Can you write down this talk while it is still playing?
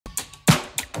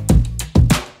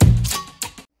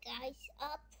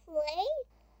guys, play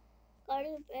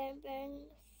Garden Band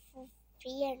for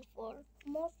 3 and 4.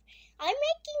 More. I'm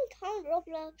making count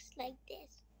Roblox like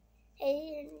this.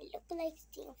 And look like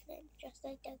Steel Flame, just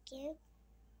like the game.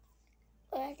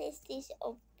 Or is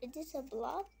this a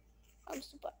block? I'm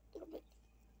super.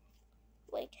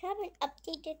 Wait, haven't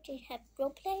updated to have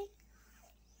roleplay?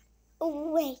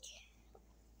 Oh wait,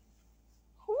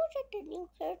 who is the new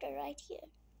character right here?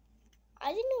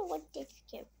 I don't know what this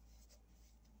game.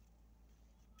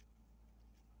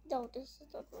 No, this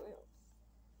is not real.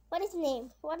 What is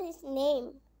name? What is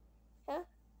name? Huh?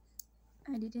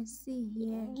 I didn't see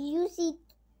here. Do you see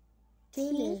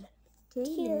Taylor.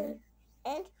 Taylor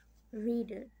and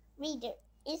Reader. Reader?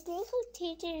 Is name called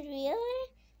Taylor Reader?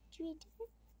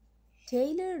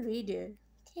 Taylor Reader.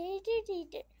 Taylor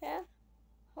Reader, huh?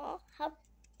 Huh? How?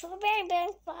 Very bad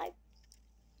 5.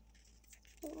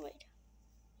 Wait.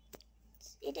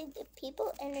 It is the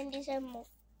people, and then these are more.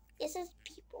 This is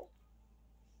people.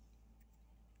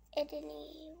 And then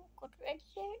he got red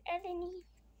here, and then he.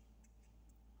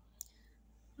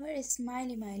 Where is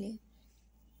Smiley Miley?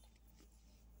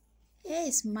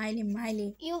 Hey, Smiley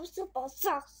Miley. You super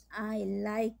sucks. I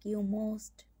like you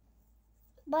most.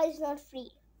 But it's not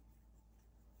free.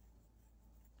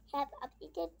 Have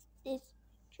updated this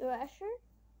treasure?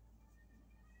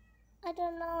 I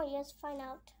don't know. Just find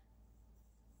out.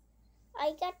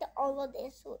 I got all of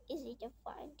this, so easy to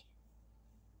find.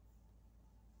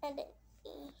 And then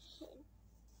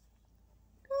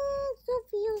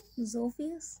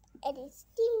Zophius. And it's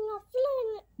Sting of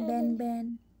Flynn.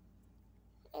 Ben.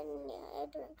 And I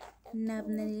don't got that.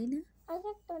 Nabnalina. I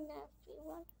got the nappy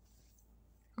one.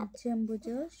 Jumbo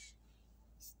Josh.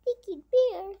 Sticky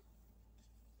Bear.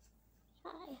 I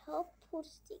hope for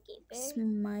Sticky Bear.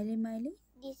 Smiley Miley.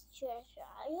 This treasure.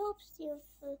 I hope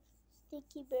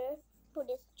Sticky Bear for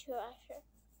this treasure.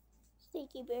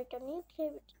 Sticky Bear, the new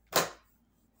character.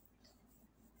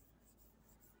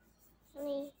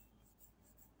 Honey.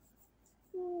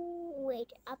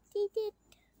 Wait, updated.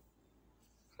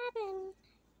 Haven't.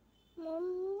 No.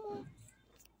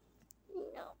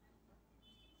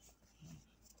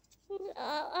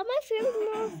 My favorite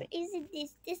morph is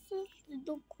this. This is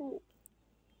look cool.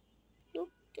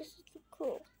 Look, this is look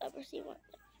cool. Ever see one?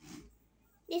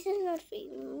 This is not free.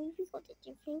 Maybe got a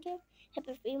different game. Have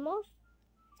a free morph.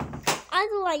 I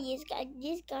don't like this guy.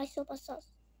 This guy's super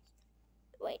sus.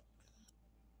 Wait.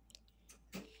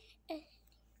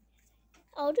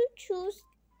 I'll choose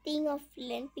Sting of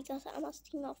Flynn because I'm a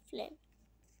Sting of Flynn.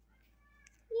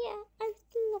 Yeah, I'm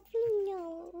Sting of Flynn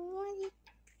now. Why did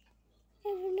I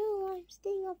never know I'm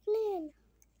Sting of Flynn?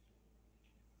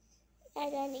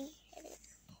 And then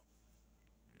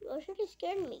you actually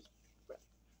scared me.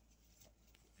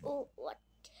 Oh, what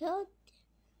hell?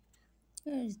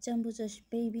 Here's Jumbo Josh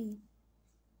baby.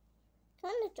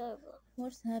 Kinda adorable.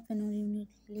 What's happened on unit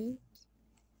plate?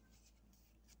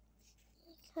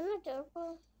 Kinda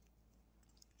adorable.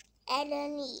 And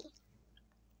then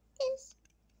this.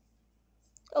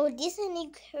 Oh, this is a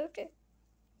new character.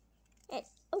 And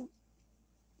oh,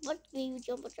 what baby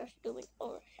Jumbo Josh doing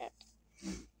overhead?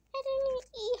 And then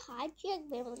hijack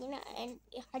Bambina and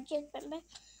hijack Bambina.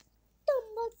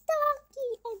 Tomotaki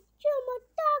and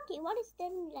Chomotaki. What is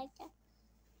that like that?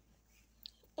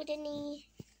 And then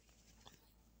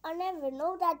I never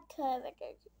know that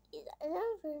character. I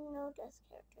never know this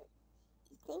character.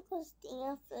 I think it was Sting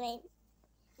of Flame.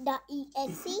 The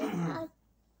EXE? I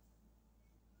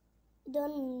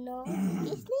don't know.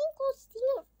 His name was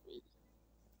Sting of Flame.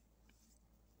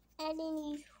 And then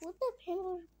he shoot the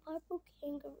penguin purple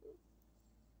kangaroo.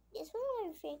 This one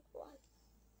my fake one.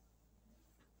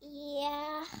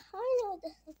 Yeah, I know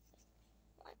this is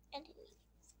one. And then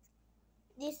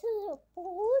this is a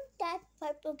boat that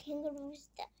purple kangaroo is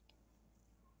that.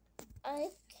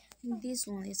 This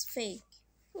one is fake.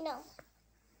 No.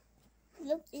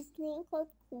 Look, this name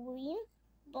called Queen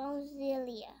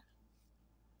Bonzilia.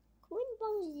 Queen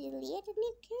Bonzilia, the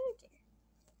new character.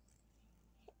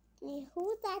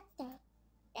 Who that guy?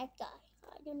 I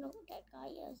don't know who that guy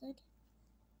is.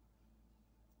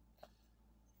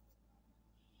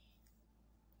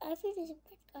 I feel it's a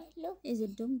bad guy. Look. Is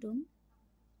it Dum Dum?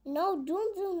 No,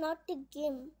 Doom, not the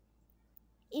game.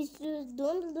 It's just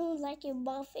Doom like a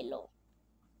buffalo.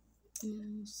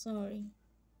 Sorry.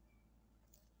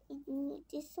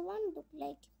 This one look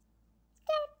like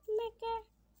that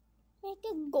make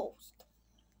a ghost.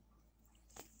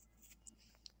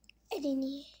 And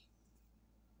then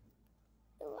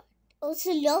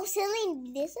also love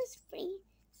selling. This is free.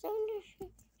 Someone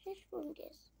should from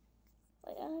this.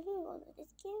 Wait, I don't know what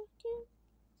this game too.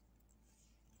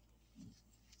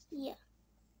 Yeah.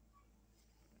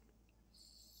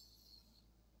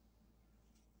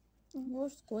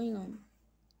 What's going on?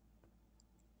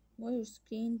 Why your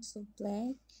screen so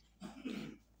black?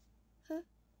 Huh?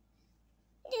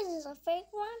 This is a fake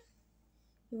one.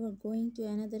 You are going to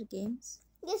another games?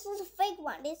 This is a fake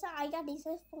one. This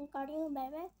is from Cartoon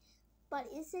Baby. But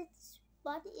is it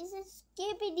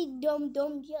Skibidi Dum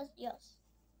Dum? Yes, yes.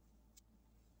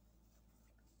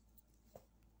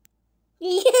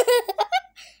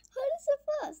 How does it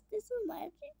fast? This is my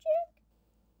picture.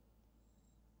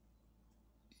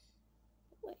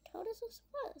 Wait, how does it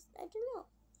fast? I don't know.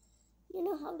 You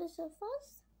know how does it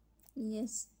fast?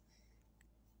 Yes.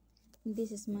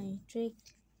 This is my trick.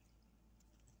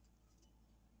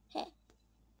 Hey.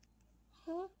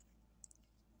 Huh?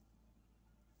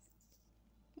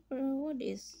 What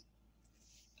is?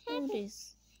 What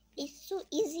is? It's so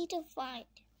easy to find.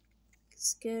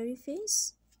 Scary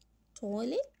face?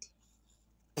 Toilet?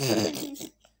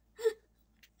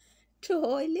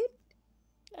 Toilet?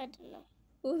 I don't know.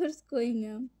 What's going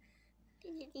on?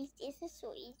 This is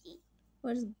so easy.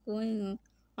 What's going on?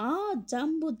 Ah,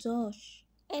 Jumbo Josh.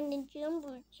 And the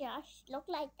Jumbo Josh look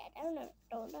like that. I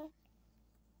don't know.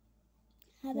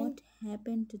 What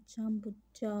happened to Jumbo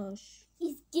Josh?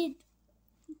 He's dead.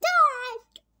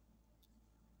 Died.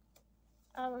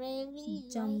 Already.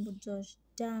 Jumbo Josh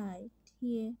died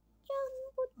here.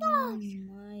 Jumbo Oh Josh.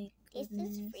 my This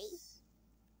goodness. is free.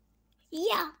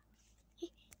 Yeah.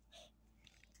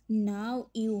 Now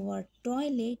you are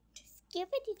toilet.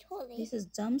 Skibidi toilet. This is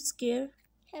jump scare.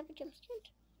 Have a jump scare.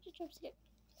 Just jump scare.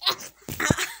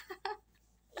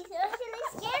 It actually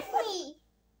scared me.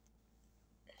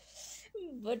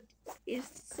 But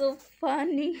it's so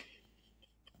funny.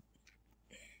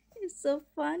 It's so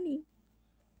funny.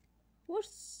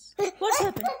 What's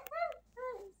happened?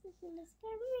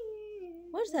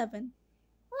 What's happened?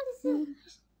 What is it?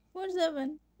 What's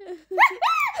happened?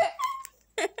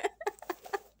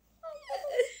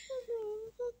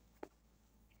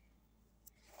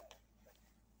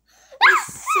 It's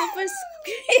super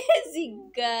crazy,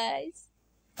 guys.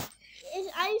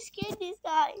 I scared this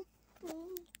guy.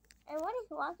 And what is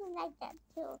walking like that?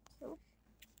 So cute.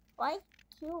 Why is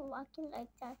cute walking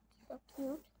like that? So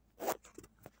cute.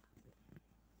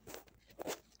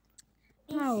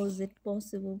 How is it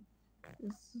possible?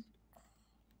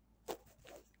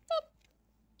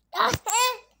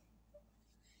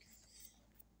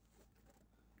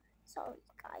 Sorry,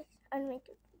 guys. I'll make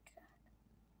it.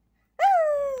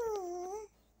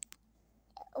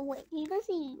 Wait, you can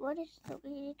see what is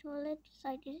the toilet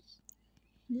side is?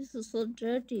 This is so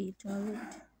dirty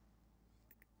toilet.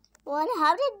 What?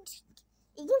 How did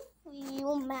if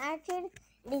you imagine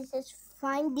this is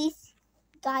find this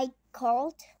guy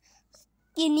called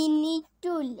Skinny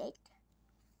Toilet?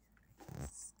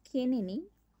 Skinny?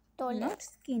 Toilet. Not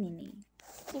skinny.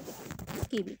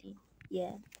 Skibidi.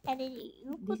 Yeah. And then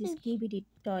you go This is to Skibidi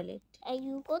toilet. and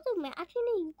you go to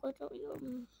actually you go to your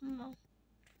mom.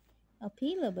 A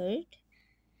pila bird.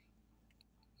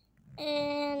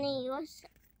 And he was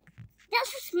that's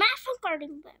a smash from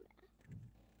Garden Baby.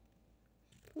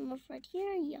 Almost right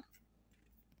here, yeah.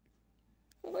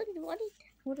 What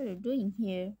are you doing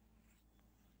here?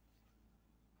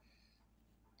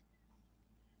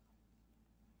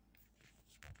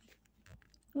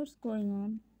 What's going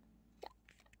on?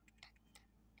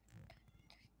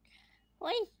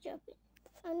 What is jumping?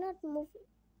 I'm not moving.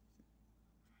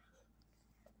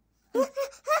 Can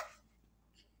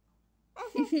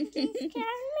you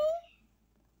scare me?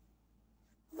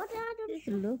 But I don't. It's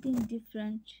looking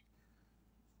different.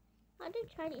 I don't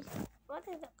try this. What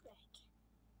does it look like?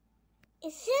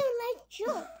 It seems like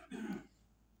jump.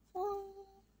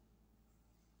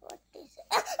 What is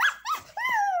it?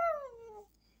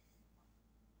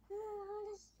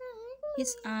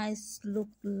 His eyes look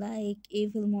like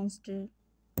evil monster.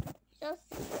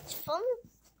 It's from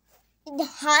the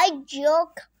high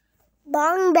joke.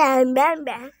 Bang, bang, bang,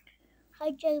 bang.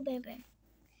 High joke, bang, bang.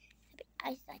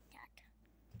 Eyes like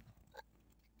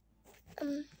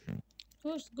that.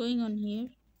 What's going on here?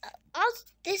 Also,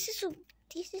 this is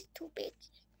too big.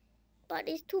 But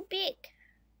it's too big.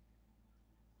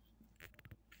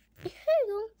 Here you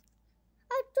go.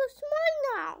 I'm too small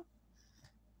now.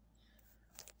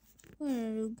 Where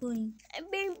are you going? I've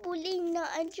been bullying now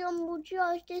and Jumbo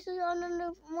Josh. This is on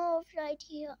the move right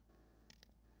here.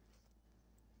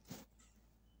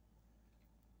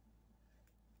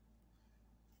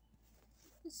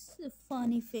 It's a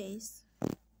funny face.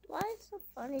 Why is it so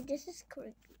funny? This is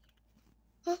creepy.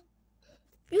 Huh?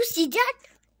 You see that?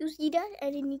 You see that?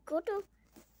 And then you go to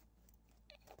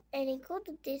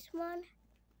this one.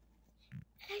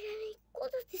 And then you go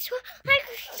to this one. I'm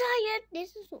tired.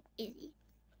 This is so easy.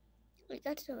 I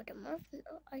got so the muffin.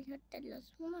 I got the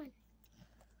last one.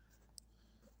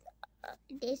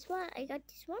 This one, I got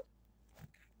this one.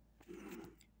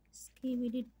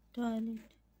 Skibidi toilet.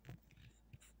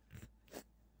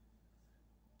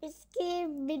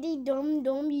 Skibidi dum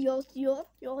dum yos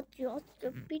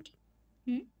skibidi.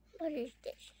 What is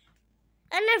this?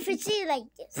 And if it's like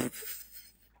this.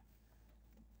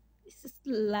 This is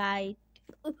light.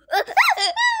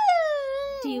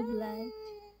 Tube light.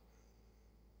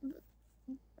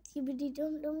 Skibidi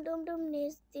dum dum dum dum.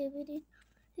 Skibidi.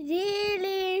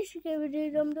 Really?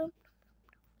 Skibidi dum dum.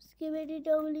 Skibidi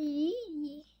dum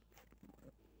dum.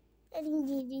 I think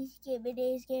this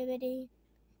skibidi.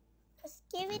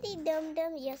 Skibidi dum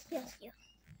dum. Yes.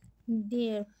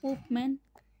 There, poop man.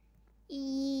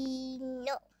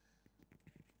 No.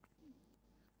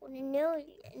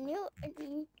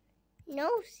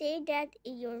 No, say that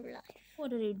in your life.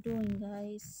 What are you doing,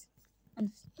 guys?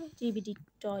 On Skibidi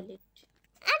toilet.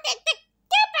 And it's the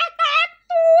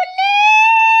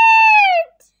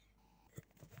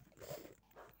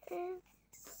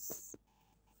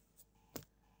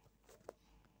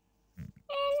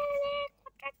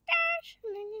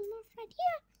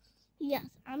Yes,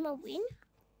 I'm a win.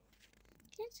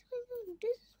 Yes, I know.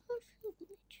 This is my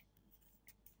privilege.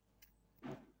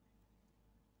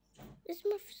 This is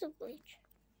my privilege.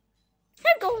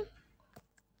 Here go.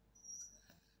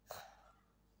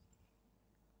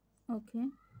 Okay.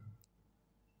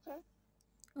 Huh?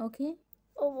 Okay.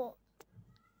 Oh, what?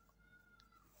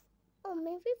 Oh,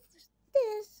 maybe it's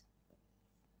this.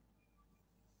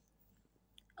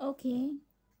 Okay.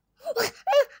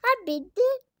 I beat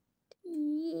it.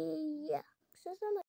 Yeah. So